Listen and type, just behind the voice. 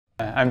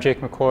I'm Jake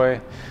McCoy.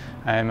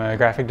 I'm a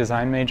graphic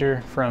design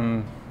major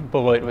from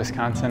Beloit,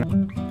 Wisconsin.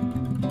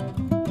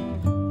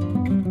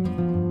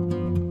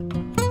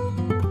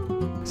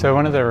 So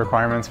one of the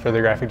requirements for the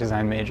graphic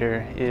design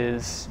major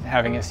is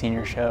having a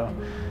senior show.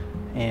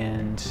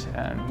 And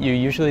you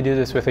usually do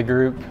this with a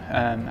group.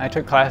 I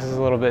took classes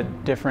a little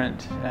bit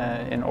different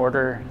in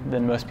order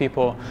than most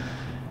people.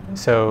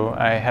 So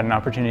I had an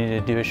opportunity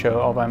to do a show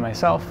all by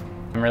myself.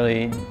 I'm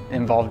really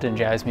involved in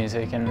jazz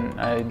music and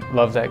I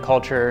love that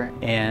culture,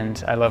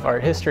 and I love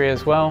art history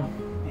as well,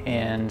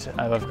 and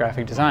I love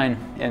graphic design.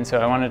 And so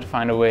I wanted to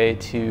find a way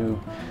to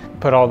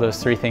put all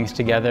those three things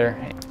together.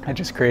 I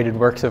just created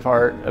works of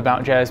art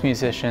about jazz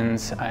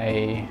musicians.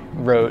 I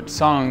wrote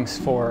songs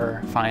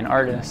for fine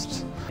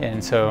artists.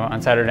 And so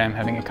on Saturday I'm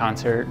having a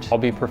concert. I'll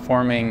be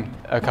performing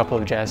a couple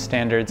of jazz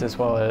standards as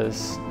well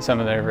as some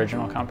of their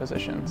original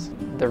compositions.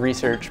 The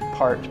research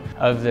part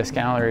of this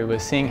gallery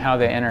was seeing how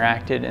they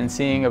interacted and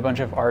seeing a bunch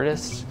of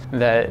artists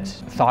that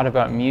thought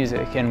about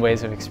music and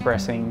ways of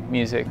expressing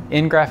music.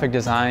 In graphic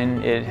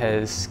design, it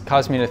has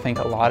caused me to think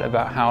a lot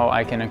about how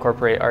I can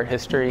incorporate art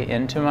history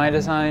into my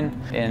design,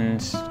 and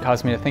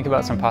caused me to think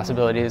about some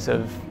possibilities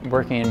of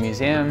working in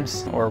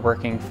museums or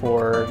working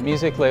for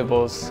music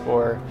labels,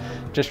 or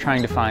just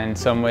trying to find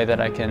some way that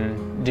I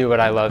can do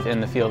what I love in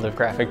the field of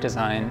graphic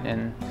design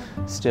and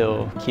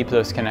still keep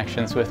those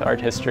connections with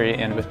art history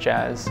and with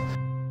jazz.